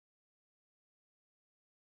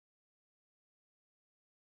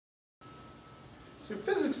So your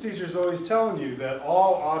physics teacher is always telling you that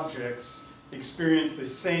all objects experience the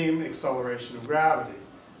same acceleration of gravity,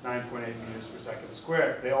 9.8 meters per second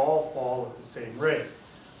squared. They all fall at the same rate.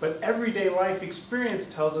 But everyday life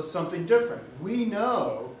experience tells us something different. We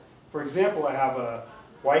know, for example, I have a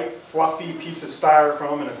white fluffy piece of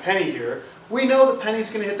styrofoam and a penny here. We know the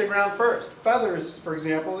penny's going to hit the ground first. Feathers, for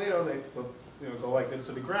example, they go like this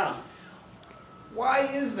to the ground. Why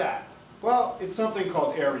is that? Well, it's something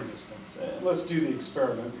called air resistance. Let's do the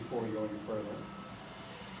experiment before we go any further.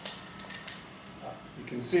 You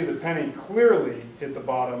can see the penny clearly hit the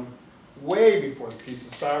bottom way before the piece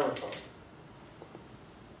of styrofoam.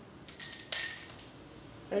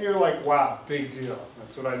 And you're like, wow, big deal.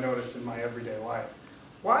 That's what I notice in my everyday life.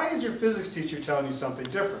 Why is your physics teacher telling you something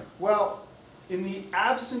different? Well, in the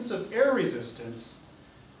absence of air resistance,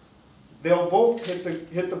 they'll both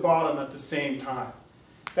hit the bottom at the same time.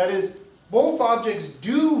 That is, both objects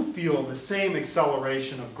do feel the same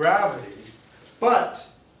acceleration of gravity, but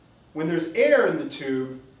when there's air in the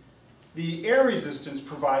tube, the air resistance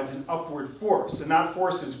provides an upward force, and that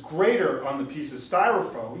force is greater on the piece of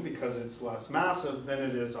styrofoam because it's less massive than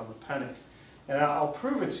it is on the penny. And I'll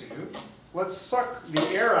prove it to you. Let's suck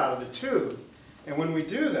the air out of the tube, and when we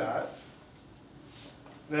do that,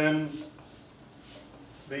 then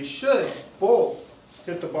they should both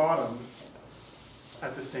hit the bottom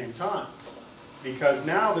at the same time, because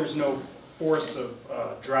now there's no force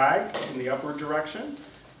of drag in the upward direction.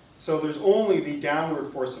 So there's only the downward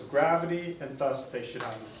force of gravity, and thus they should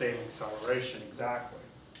have the same acceleration exactly.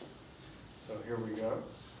 So here we go.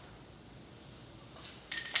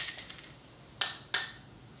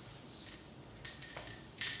 It's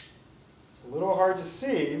a little hard to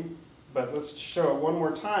see, but let's show it one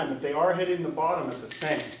more time that they are hitting the bottom at the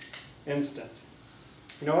same instant.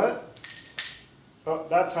 You know what? Oh,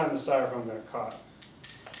 that time the styrofoam got caught.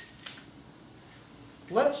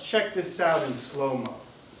 Let's check this out in slow-mo.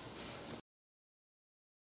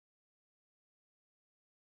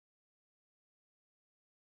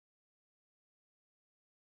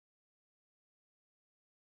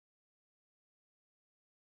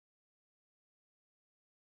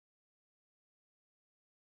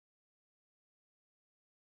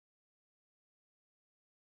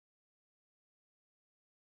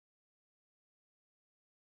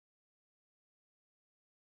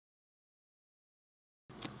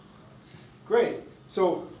 Great.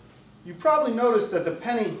 So you probably noticed that the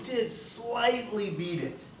penny did slightly beat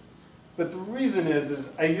it. But the reason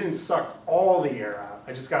is I didn't suck all the air out.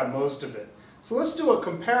 I just got most of it. So let's do a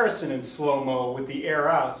comparison in slow-mo with the air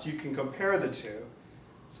out so you can compare the two.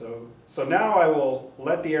 So now I will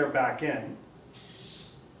let the air back in.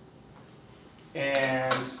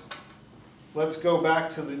 And let's go back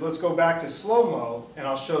to slow-mo, and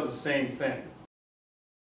I'll show the same thing.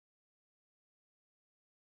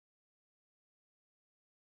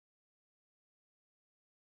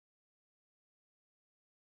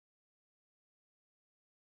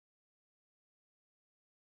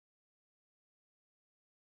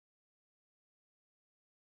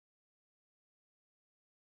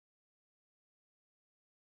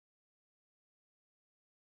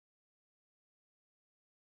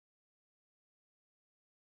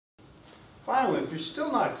 Finally, if you're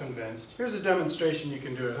still not convinced, here's a demonstration you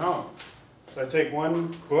can do at home. So I take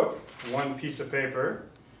one book, one piece of paper,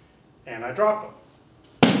 and I drop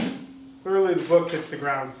them. Clearly the book hits the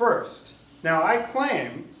ground first. Now I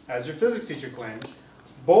claim, as your physics teacher claims,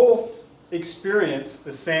 both experience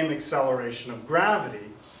the same acceleration of gravity,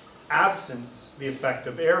 absent the effect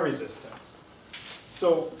of air resistance.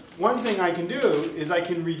 So one thing I can do is I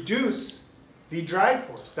can reduce the drag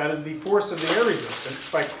force, that is the force of the air resistance,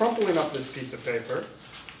 by crumpling up this piece of paper.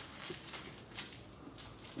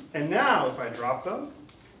 And now, if I drop them,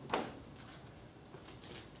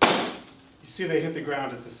 you see they hit the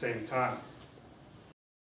ground at the same time.